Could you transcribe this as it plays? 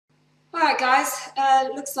right, guys.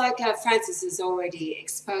 Looks like Francis has already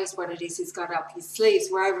exposed what it is he's got up his sleeves.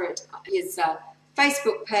 We're over at his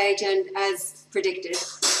Facebook page, and as predicted,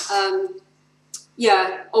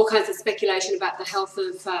 yeah, all kinds of speculation about the health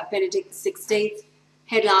of Benedict XVI.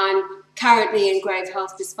 Headline, currently in grave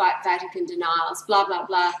health despite Vatican denials, blah, blah,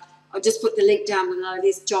 blah. I'll just put the link down below.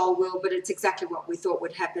 This Joel will, but it's exactly what we thought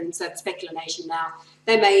would happen, so it's speculation now.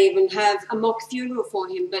 They may even have a mock funeral for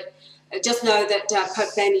him, but just know that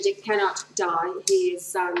Pope Benedict cannot die. He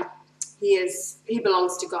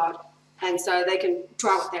belongs to God, and so they can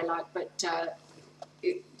try what they like, but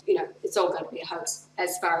you know, it's all going to be a hoax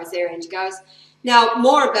as far as their end goes. Now,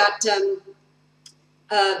 more about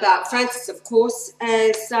Francis, of course,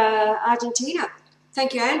 as Argentina.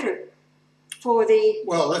 Thank you, Andrew, for the...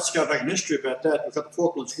 Well, let's go back in history about that. We've got the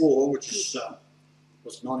Falklands War, which is,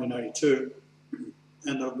 was 1982,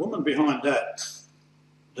 and the woman behind that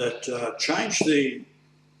changed the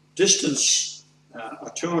distance, a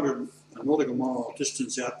 200 nautical mile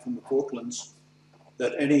distance out from the Falklands,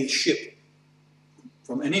 that any ship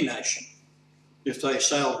from any nation, if they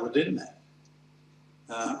sailed within that,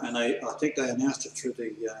 and I think they announced it through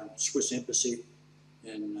the Swiss embassy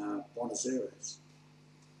in Buenos Aires,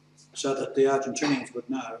 so that the Argentinians would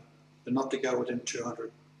know not to go within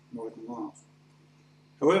 200 nautical miles.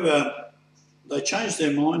 However, they changed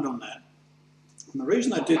their mind on that. And the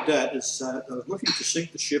reason they did that is they were looking to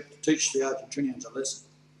sink the ship to teach the Argentinians a lesson.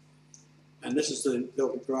 And this is the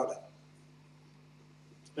Belgrado.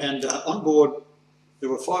 And on board, there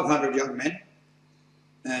were 500 young men,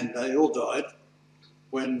 and they all died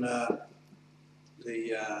when the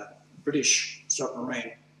British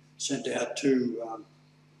submarine sent out two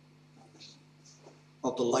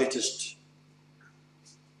of the latest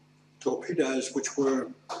torpedoes, which were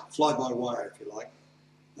fly-by-wire, if you like.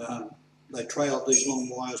 They trailed these long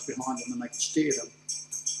wires behind them, and they could steer them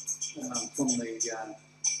from the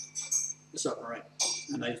submarine,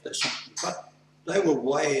 and they sank them. But they were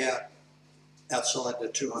way outside the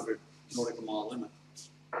 200 nautical mile limit.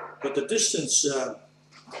 But the distance to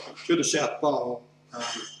the South Pole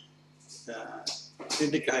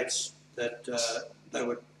indicates that they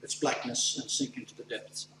would, its blackness, and sink into the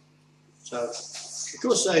depths. So,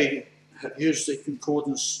 because they have used the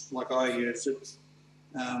concordance like I used it,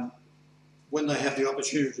 when they have the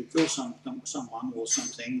opportunity to kill someone or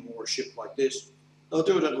something, or a ship like this, they'll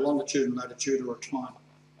do it at a longitude and latitude or a time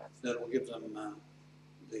that will give them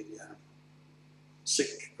the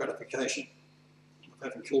sick gratification of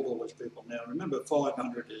having killed all these people. Now, remember,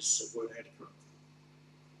 500 is a word antiquary.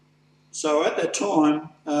 So at that time,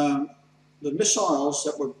 the missiles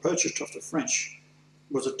that were purchased off the French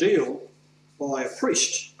was a deal by a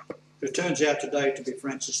priest who turns out today to be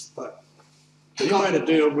Francis the Pope. He made a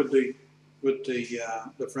deal with the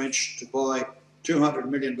French to buy $200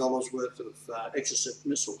 million worth of Exocet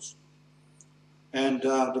missiles. And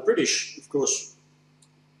the British, of course,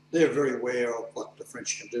 they're very aware of what the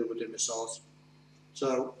French can do with their missiles.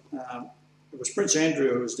 So it was Prince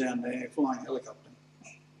Andrew who was down there flying a helicopter.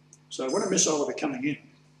 So when a missile would be coming in,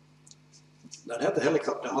 they'd have the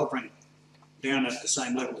helicopter hovering down at the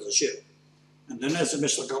same level as the ship. And then as the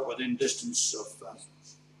missile got within distance of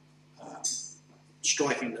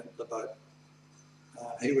striking the boat,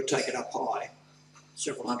 he would take it up high,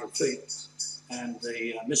 several hundred feet, and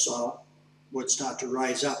the missile would start to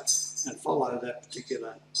raise up and follow that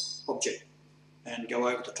particular object and go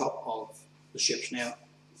over the top of the ships. Now,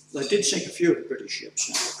 they did sink a few of the British ships,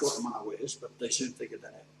 and they caught them unawares, but they soon figured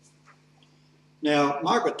that out. Now,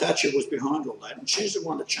 Margaret Thatcher was behind all that, and she's the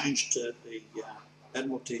one that changed the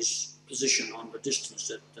Admiralty's position on the distance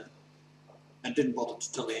that, and didn't bother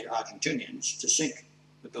to tell the Argentinians to sink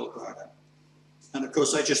the Belgrado. And of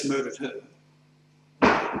course, they just murdered her,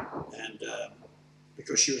 and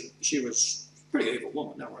because she was a pretty evil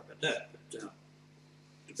woman, don't worry about that. But to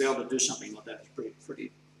be able to do something like that is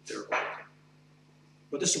pretty terrible.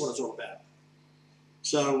 But this is what it's all about.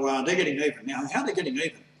 So they're getting even. Now, how they're getting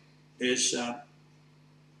even is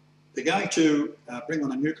they're going to bring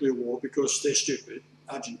on a nuclear war because they're stupid.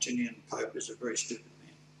 Argentinian Pope is a very stupid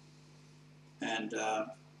man. And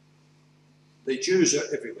the Jews are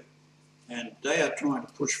everywhere. And they are trying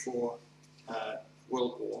to push for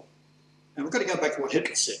world war. And we've got to go back to what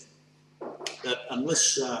Hitler said, that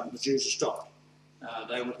unless the Jews are stopped,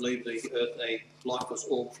 they would leave the earth a lifeless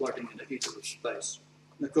orb floating in the ether of space.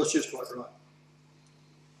 And of course, he was quite right.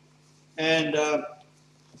 And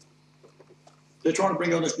they're trying to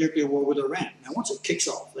bring on this nuclear war with Iran. Now, once it kicks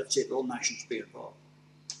off, that's it, all nations be involved.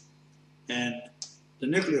 And the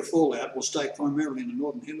nuclear fallout will stay primarily in the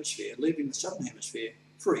Northern Hemisphere, leaving the Southern Hemisphere,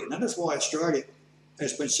 free. And that is why Australia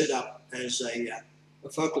has been set up as a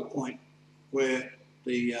focal point where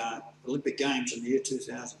the Olympic Games in the year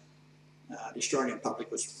 2000, the Australian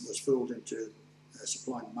public was fooled into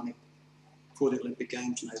supplying money for the Olympic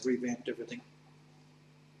Games, and they revamped everything.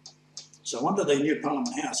 So under the new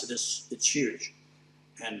Parliament House, it's huge.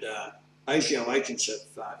 And ASIO agents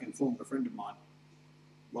have informed a friend of mine,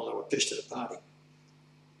 while they were pissed at a party,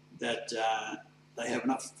 that they have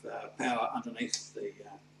enough power underneath the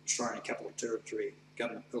Australian Capital Territory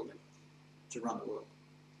government building to run the world.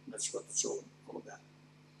 And that's what it's all about.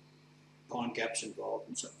 Pine Gap's involved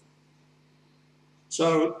and so forth.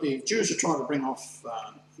 So the Jews are trying to bring off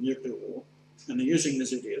a nuclear war, and they're using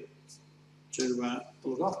this idiot to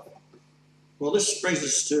pull it off. Well, this brings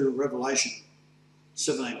us to Revelation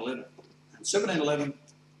 17:11. And 17:11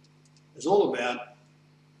 is all about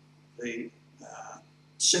the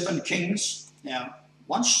 7 kings. Now,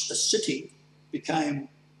 once a city became,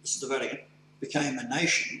 this is the Vatican, became a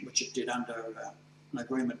nation, which it did under an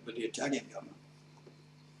agreement with the Italian government,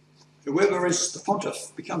 whoever is the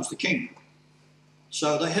Pontiff becomes the king.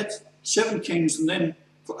 So they had 7 kings, and then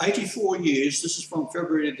for 84 years, this is from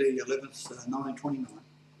February the 11th, 1929,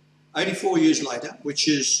 84 years later, which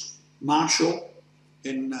is Marshall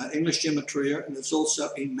in English Gematria, and it's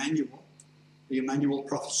also Emmanuel, the Emmanuel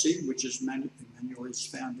prophecy, which is Emmanuel is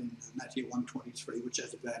found in Matthew 1:23, which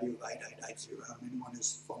has a value of 8880, and anyone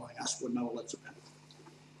who's following us would know what that's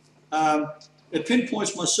about. It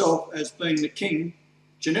pinpoints myself as being the king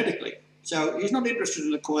genetically. So he's not interested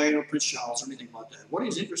in the Queen or Prince Charles or anything like that. What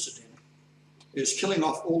he's interested in is killing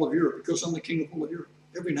off all of Europe, because I'm the king of all of Europe.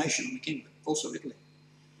 Every nation I'm the king, but also Italy.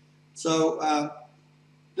 So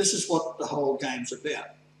this is what the whole game's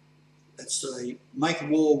about. It's the make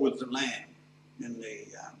war with the Lamb in the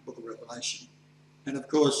book of Revelation. And of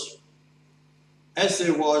course, as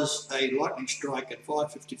there was a lightning strike at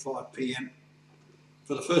 5:55 p.m,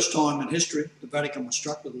 for the first time in history, the Vatican was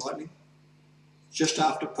struck with lightning. Just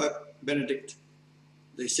after Pope Benedict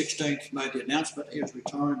the 16th made the announcement he was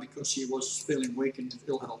retiring because he was feeling weak and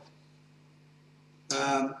ill health.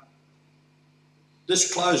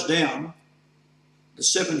 This closed down the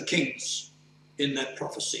 7 kings in that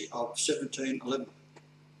prophecy of 1711.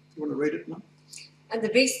 You want to read it, no? And the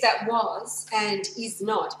beast that was and is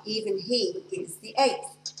not, even he is the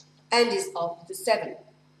 8th, and is of the 7,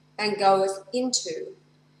 and goeth into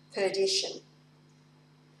perdition.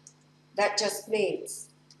 That just means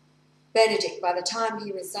Benedict, by the time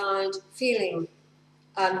he resigned, feeling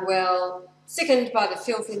unwell, sickened by the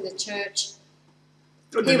filth in the church,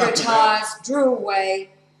 he retires, drew away.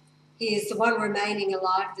 He is the one remaining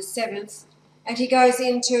alive, the 7th, and he goes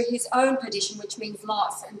into his own perdition, which means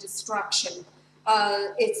loss and destruction.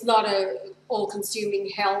 It's not a all-consuming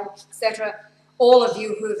hell, etc. All of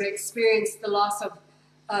you who have experienced the loss of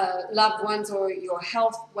loved ones or your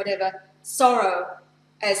health, whatever, sorrow,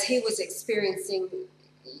 as he was experiencing,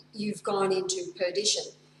 you've gone into perdition.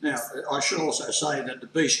 Now, I should also say that the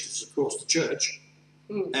beast is, of course, the church,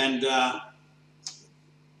 and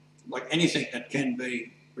like anything that can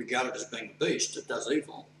be regarded as being a beast, it does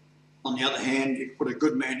evil. On the other hand, you put a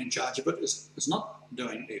good man in charge of it, it's not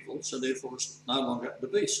doing evil, so therefore it's no longer the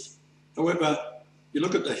beast. However, you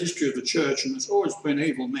look at the history of the church, and there's always been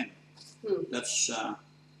evil men. That's,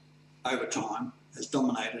 over time, has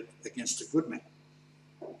dominated against the good men.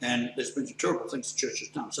 And there's been some terrible things the church has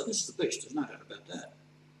done. So this is the beast, there's no doubt about that.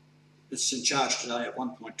 It's in charge today of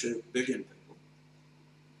 1.2 billion people.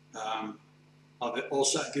 I've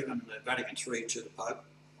also given the Vatican III to the Pope,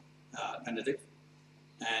 Benedict,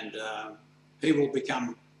 and he will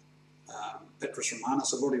become Petrus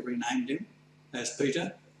Romanus. I've already renamed him as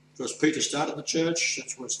Peter, because Peter started the church,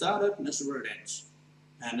 that's where it started, and that's where it ends.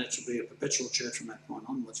 And it will be a perpetual church from that point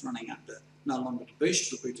onwards, running under no longer the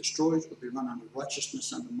beast. It'll be destroyed, it'll be run under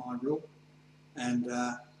righteousness under my rule. And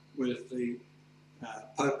with the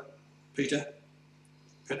Pope Peter,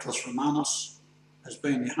 Petrus Romanus, has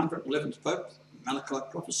been the 111th Pope,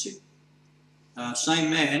 Malachite prophecy.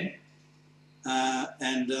 Same man,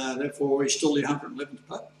 and therefore he's still the 111th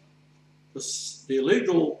Pope. Because the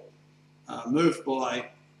illegal move by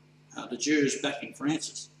the Jews backing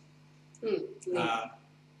Francis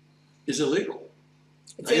is illegal.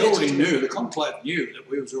 They already knew, the conclave knew that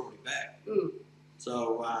we was already back.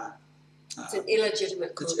 So it's an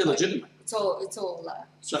illegitimate conclave. It's illegitimate. It's all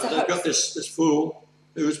so they've got this fool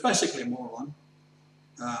who is basically a moron.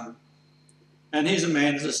 And he's a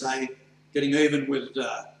man, as I say, getting even with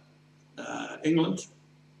England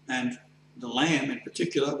and the Lamb in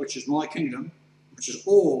particular, which is my kingdom, which is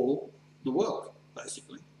all the world,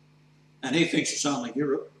 basically. And he thinks it's only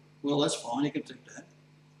Europe. Well, that's fine, he can think that.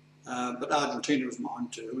 But Argentina is mine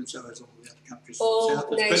too, and so is all the other countries. All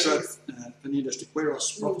south. nations. Pedro Benedict de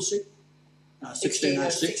Quiros prophecy.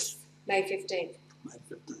 1606. May 15th. May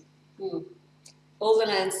 15th. Mm. All the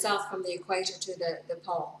land south from the equator to the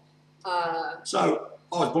pole. So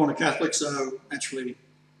I was born a Catholic, so naturally,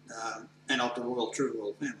 and of the true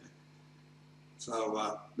royal family.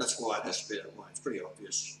 So that's why it has to be that way. It's pretty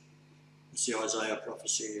obvious. It's the Isaiah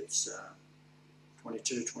prophecy. It's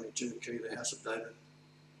 22, key of the house of David.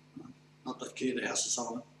 Not the key of the house of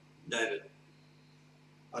Solomon, David.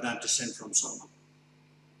 I don't descend from Solomon.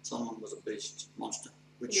 Solomon was a beast, monster,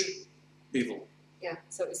 witch, evil. Yeah,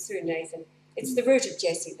 so it was through Nathan. It's the root of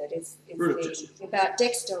Jesse that is Jesse. About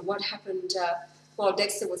Dexter, what happened while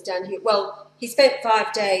Dexter was down here? Well, he spent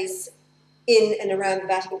 5 days in and around the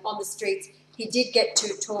Vatican on the streets. He did get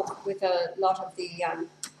to talk with a lot of the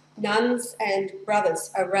nuns and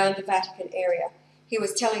brothers around the Vatican area. He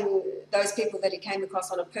was telling those people that he came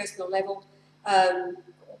across on a personal level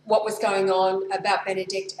what was going on about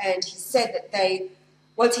Benedict, and he said that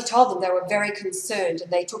once he told them, they were very concerned,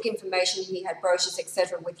 and they took information. He had brochures,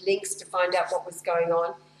 etc., with links to find out what was going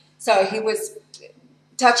on. So he was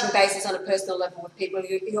touching bases on a personal level with people.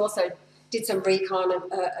 He also did some recon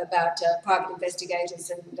about private investigators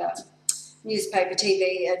and newspaper,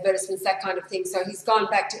 TV, advertisements, that kind of thing. So he's gone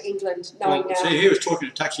back to England knowing now. See, he was talking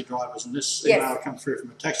to taxi drivers, and this email come through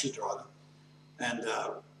from a taxi driver. And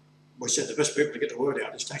we said the best people to get the word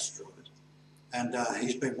out is taxi drivers. And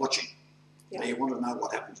he's been watching. Yeah. And he wanted to know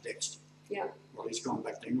what happened to Dexter. Yeah. Well, he's gone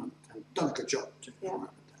back to England and done a good job too. Yeah.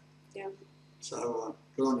 Yeah. So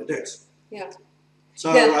good on your Dex. Yeah. So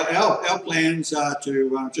our plans are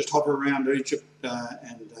to just hover around Egypt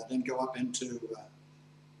and then go up into,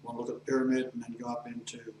 we'll look at the pyramid and then go up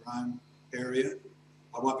into Rome area.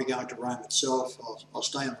 I won't be going to Rome itself. I'll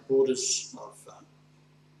stay on the borders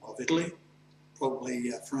of Italy,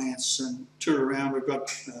 probably France, and tour around. We've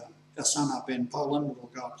got our son up in Poland.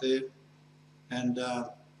 We'll go up there. And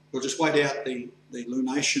we'll just wait out the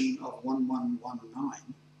lunation of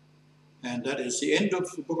 1119, and that is the end of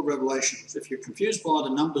the book of Revelation. If you're confused by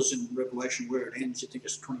the numbers in Revelation where it ends, you think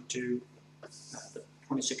it's 22, the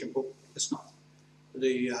 22nd book. It's not.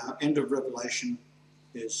 The end of Revelation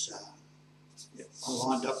is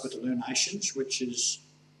lined up with the lunations, which is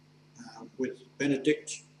with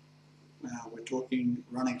Benedict. We're talking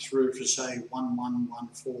running through to say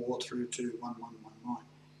 1114 through to 1119,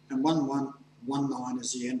 and 1119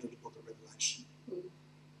 is the end of the book of Revelation.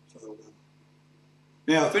 So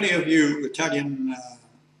now, if any of you Italian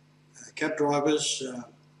cab drivers, a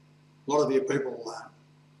lot of you people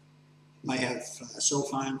may have cell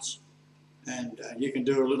phones, and you can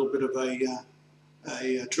do a little bit of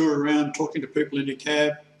a tour around talking to people in your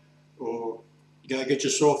cab, or go get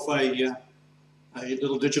yourself a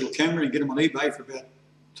little digital camera and get them on eBay for about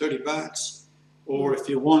 $30. Or if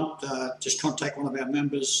you want, just contact one of our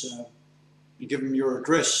members and give them your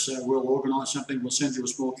address. We'll organise something. We'll send you a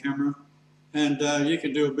small camera, and you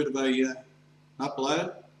can do a bit of a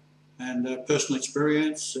upload and personal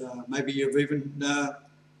experience. Maybe you've even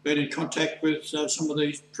been in contact with some of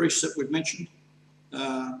these priests that we've mentioned.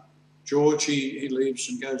 George, he leaves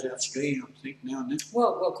and goes out skiing, I think, now and then.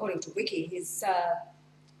 Well, according to Wiki, his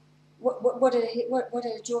what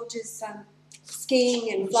are George's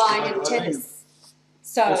skiing and flying and tennis?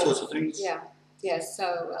 So all sorts of things. Yeah. Yeah,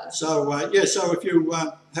 so so if you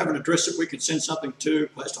have an address that we can send something to,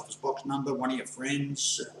 post office box number, one of your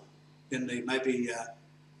friends, in the maybe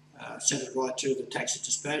send it right to the taxi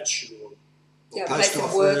dispatch or post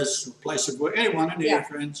office or place of work, anyone, any of your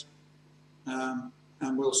friends, and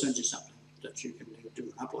we'll send you something that you can do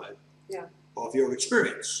an upload of your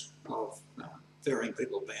experience of ferrying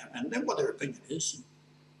people about, and then what their opinion is, and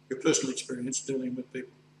your personal experience dealing with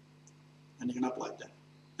people, and you can upload that.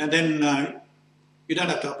 And then you don't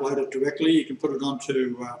have to upload it directly. You can put it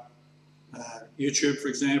onto YouTube, for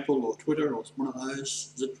example, or Twitter, or one of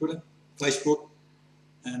those. Is it Twitter? Facebook,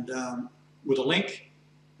 and with a link,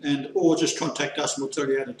 or just contact us and we'll tell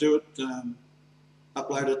you how to do it.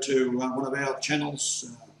 Upload it to one of our channels.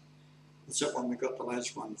 What's that one we got? The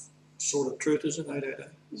last one, Sort of Truth, is it? 888?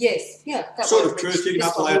 Yes, yeah. That Sort of Truth. You can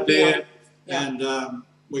upload there, and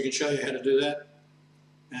we can show you how to do that,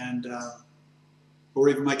 and or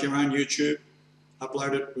even make your own YouTube.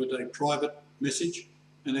 Upload it with a private message,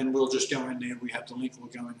 and then we'll just go in there. We have the link.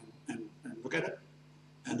 We'll go in and look at it,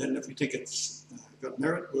 and then if we think it's got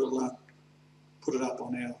merit, we'll put it up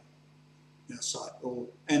on our site,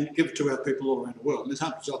 and give it to our people all around the world. And there's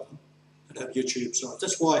hundreds of them that have YouTube sites.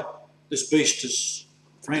 That's why this beast is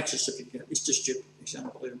Francis. If you get, he's just stupid. He's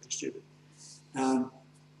unbelievably stupid.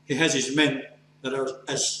 He has his men that are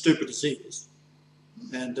as stupid as he is,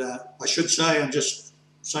 and I should say, and just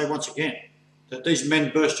say once again, that these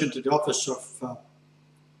men burst into the office of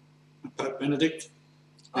Pope Benedict.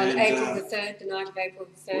 On and, April the 3rd, the night of April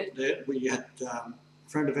the 3rd. We had a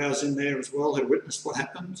friend of ours in there as well who witnessed what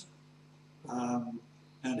happened.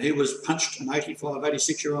 And he was punched, an 85,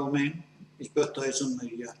 86-year-old man. His birthday's on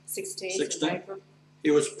the 16th of April.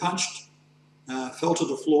 He was punched, fell to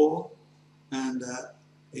the floor, and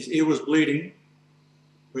his ear was bleeding.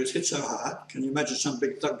 He was hit so hard. Can you imagine some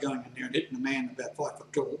big thug going in there and hitting a man about 5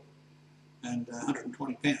 foot tall and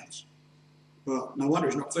 120 pounds? Well, no wonder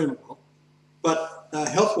he's not feeling well. But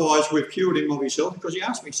health-wise, we've cured him of his health because he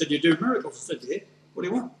asked me, he said, "You do miracles?" I said, "Yeah, what do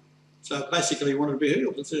you want?" So basically he wanted to be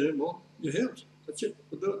healed. I said, "Well, you're healed. That's it,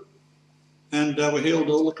 we'll do it." And we healed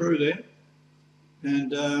all the crew there.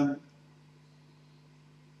 And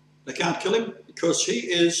they can't kill him because he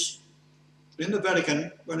is, in the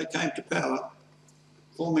Vatican, when it came to power,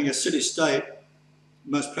 forming a city-state,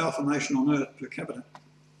 the most powerful nation on earth per capita.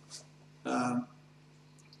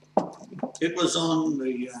 It was on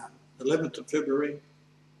the 11th of February,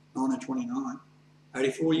 1929.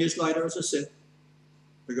 84 years later, as I said,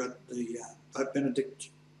 we got the Pope Benedict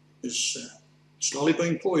is slowly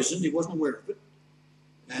being poisoned. He wasn't aware of it.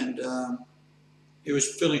 And he was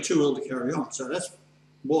feeling too ill to carry on. So that's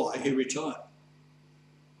why he retired.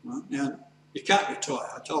 Right? Now, you can't retire.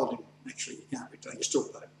 I told him, actually, you can't retire. You're still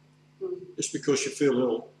Pope. Just because you feel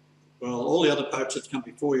ill. Well, all the other popes that come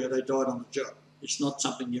before you, they died on the job. It's not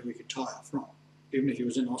something you retire from, even if he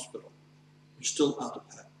was in hospital. You still are the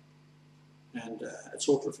Pope. And it's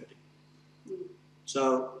all prophetic.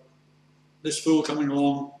 So this fool coming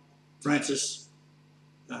along, Francis,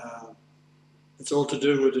 it's all to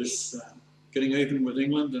do with this getting even with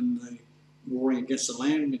England and the warring against the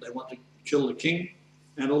land. They want to kill the king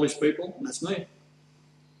and all his people, and that's me.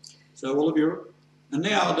 So all of Europe. And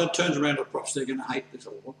now that turns around to props, they're going to hate this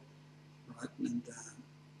all. Right? And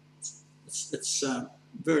it's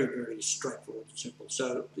very, very straightforward and simple.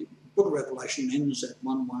 So the book of Revelation ends at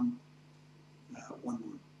 1:1.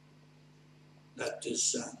 That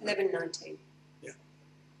is 11:19. Yeah.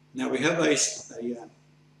 Now we have an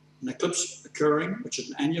eclipse occurring, which is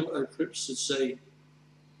an annular eclipse. It's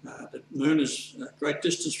the moon is a great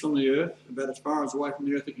distance from the Earth, about as far as away from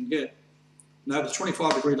the Earth it can get. And over the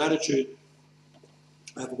 25-degree latitude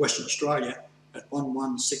over Western Australia at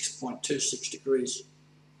 116.26 degrees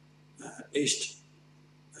east,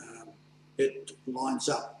 it lines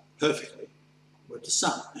up perfectly with the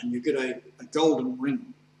sun, and you get a golden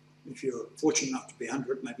ring. If you're fortunate enough to be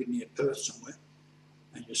under it, maybe near Perth somewhere,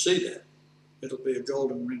 and you see that, it'll be a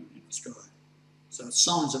golden ring in the sky. So it's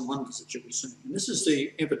signs and wonders that you'll be seeing. And this is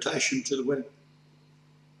the invitation to the wedding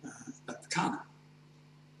at Cana,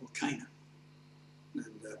 or Cana, and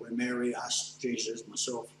where Mary asked Jesus,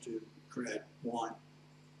 myself, to create wine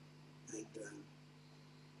and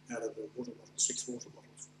out of the water bottle, 6 water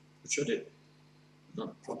bottles, which I did. Not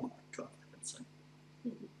a problem with God, I can say.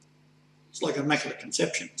 It's like Immaculate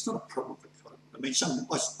Conception. It's not a problem with God. I mean,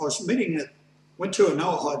 I was meeting went to a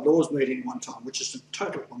Noahide Laws meeting one time, which is a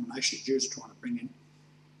total abomination the Jews are trying to bring in.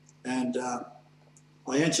 And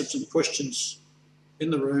I answered some questions in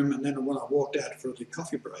the room, and then when I walked out for the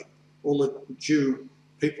coffee break, all the Jew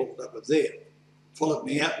people that were there followed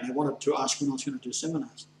me out, and they wanted to ask when I was going to do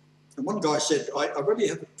seminars. And one guy said, I really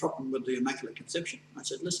have a problem with the Immaculate Conception. I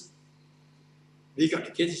said, listen, have you got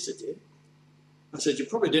any kids? He said, yeah. I said, you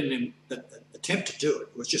probably didn't even attempt to do it.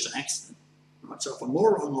 It was just an accident. Right? So if a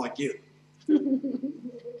moron like you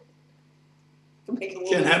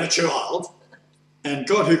can have a child, and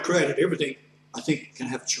God who created everything, I think can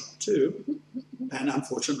have a child too, and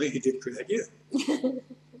unfortunately he did create you.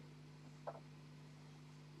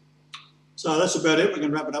 So that's about it. We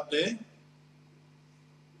can wrap it up there.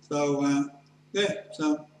 So, yeah,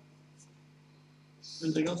 so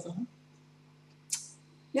anything else, Donna?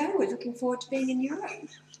 No, we're looking forward to being in Europe,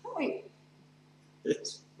 aren't we?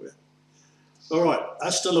 Yes. All right.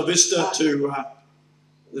 Hasta la vista to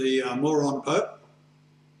the moron Pope.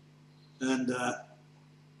 And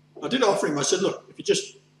I did offer him, I said, look, if you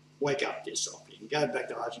just wake up yourself, you can go back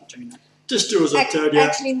to Argentina. Just do as I told you.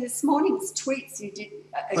 Actually, in this morning's tweets you did...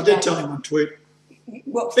 I did tell him on tweet.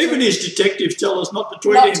 What, even his detectives tell us not to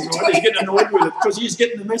tweet him, right? He's getting annoyed with it because he's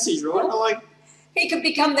getting the message, right? Like, he could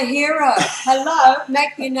become the hero. Hello,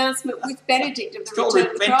 make the announcement with Benedict of the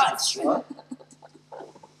return of Christ. Right?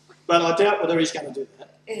 But I doubt whether he's going to do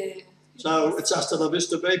that. Yeah. So it's hasta la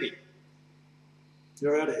vista, baby.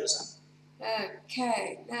 You're out of here, son.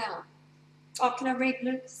 Okay, now. Oh, can I read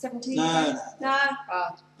Luke 17? No.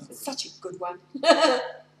 Oh, it's such a good one.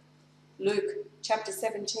 Luke chapter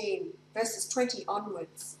 17, verses 20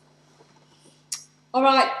 onwards. All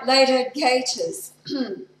right, later gators.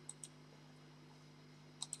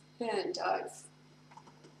 And dive.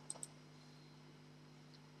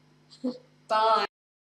 Bye.